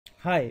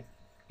Hi,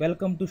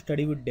 welcome to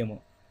Study with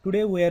Demo.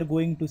 Today we are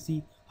going to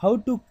see how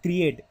to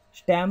create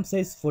stamp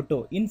size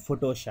photo in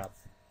Photoshop.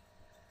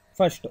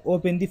 First,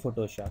 open the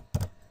Photoshop.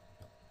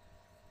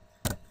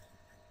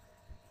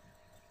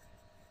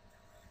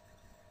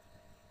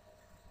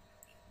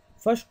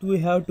 First, we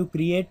have to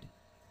create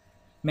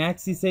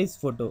maxi size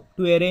photo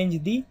to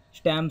arrange the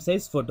stamp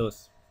size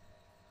photos.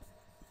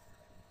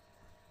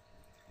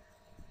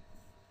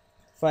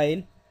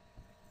 File,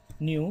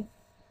 new,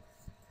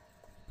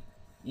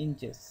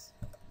 inches.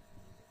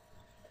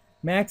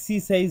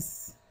 Maxi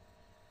size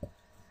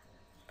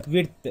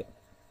width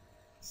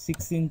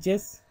 6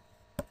 inches,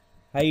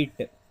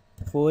 height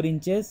 4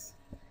 inches,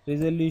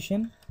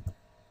 resolution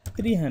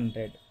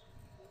 300.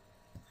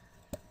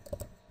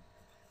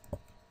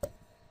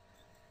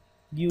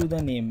 Give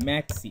the name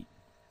Maxi.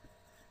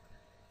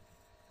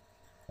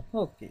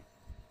 Okay.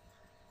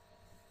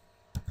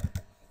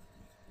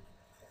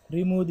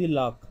 Remove the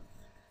lock.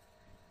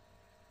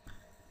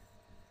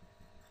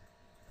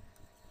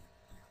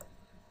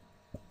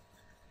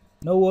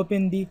 Now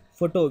open the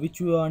photo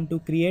which you want to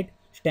create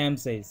stamp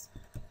size.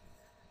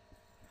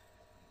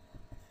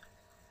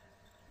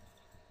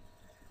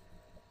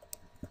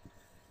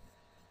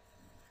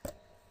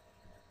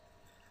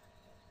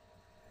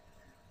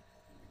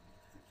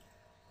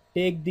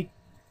 Take the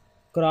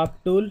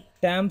crop tool,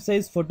 stamp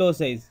size photo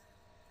size,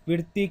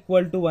 width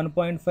equal to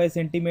 1.5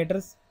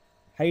 centimeters,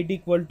 height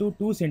equal to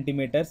 2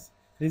 centimeters,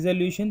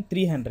 resolution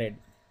 300.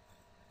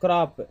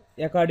 Crop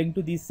according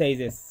to these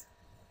sizes.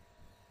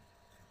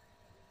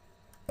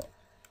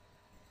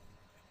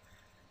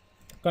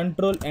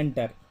 Control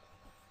enter.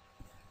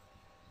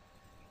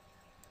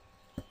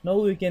 Now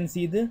we can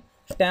see the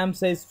stamp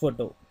size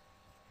photo.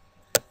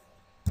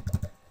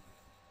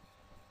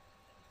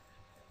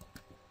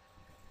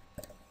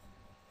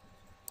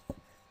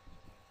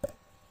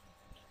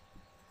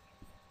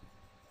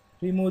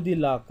 Remove the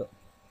lock.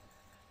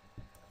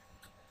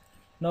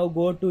 Now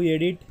go to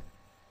edit,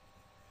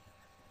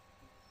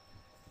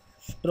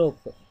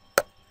 stroke,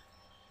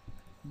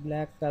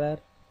 black color.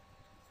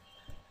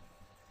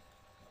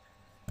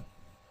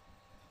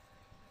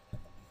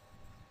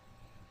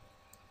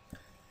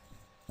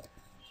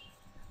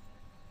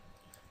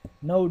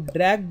 Now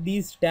drag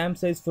these stamp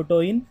size photo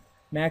in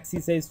maxi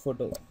size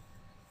photo.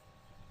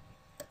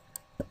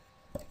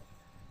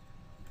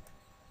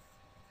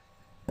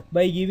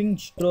 By giving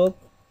stroke,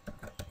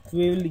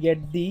 we will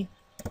get the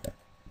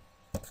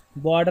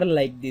border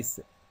like this.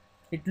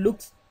 It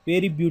looks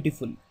very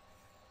beautiful.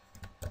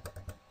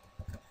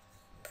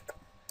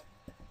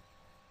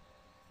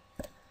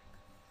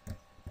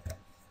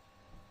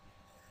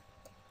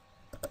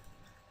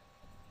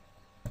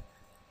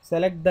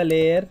 Select the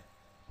layer,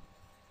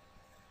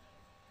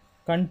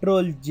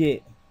 Ctrl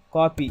J,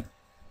 copy,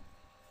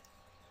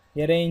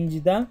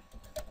 arrange the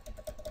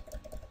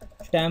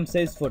stamp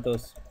size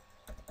photos.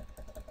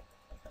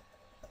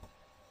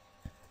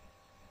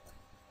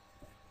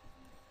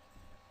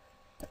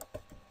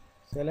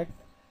 Select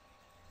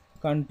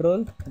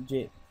Ctrl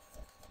J.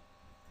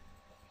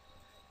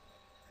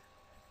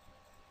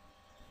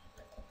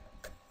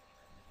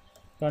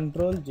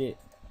 Ctrl J.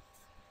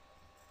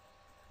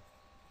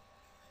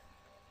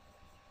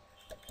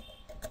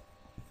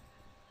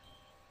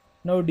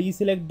 Now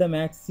deselect the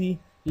maxi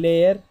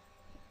layer.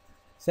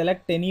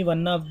 Select any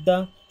one of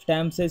the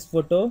stamp size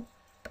photo.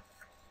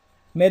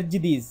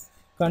 Merge these.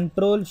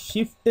 Ctrl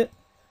Shift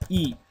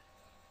E.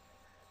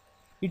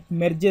 It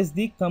merges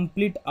the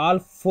complete all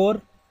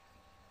 4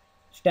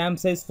 stamp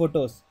size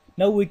photos.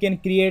 Now we can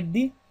create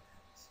the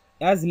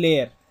as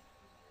layer.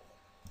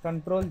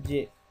 Ctrl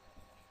J.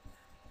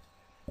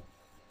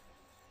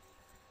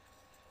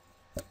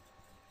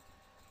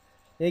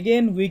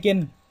 Again we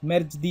can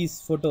merge these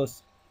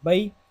photos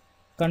by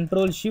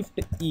Ctrl Shift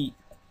E.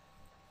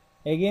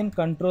 Again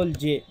Ctrl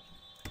J.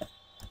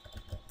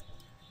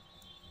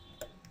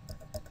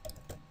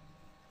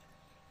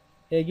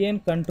 Again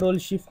Ctrl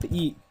Shift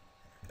E.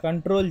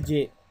 Ctrl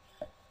J.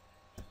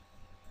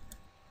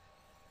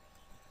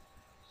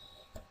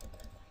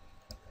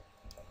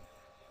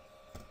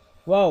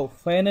 Wow,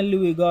 finally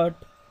we got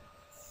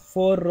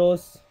 4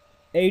 rows,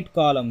 8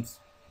 columns.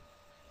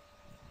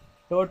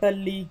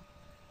 Totally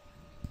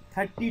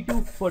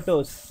 32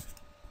 photos.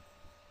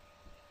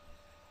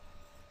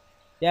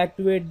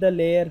 Activate the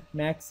layer,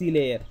 maxi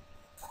layer.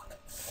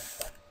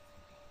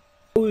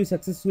 We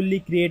successfully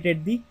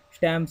created the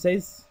stamp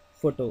size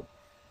photo.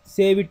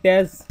 Save it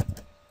as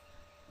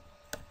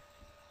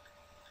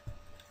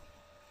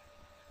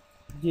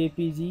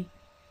JPG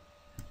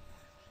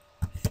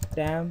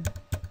stamp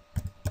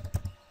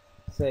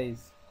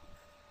size.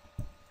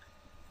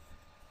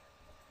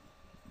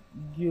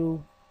 Give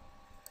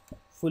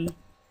full.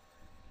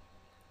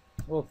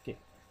 Okay.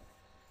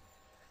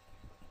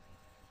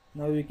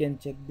 Now we can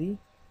check the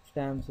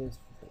stamp size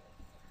photo.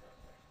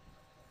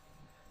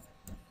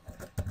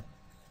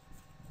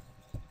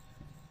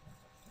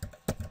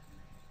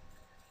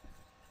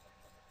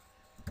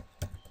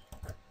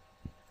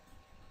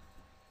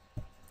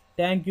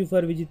 Thank you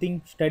for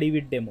visiting Study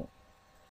with Demo.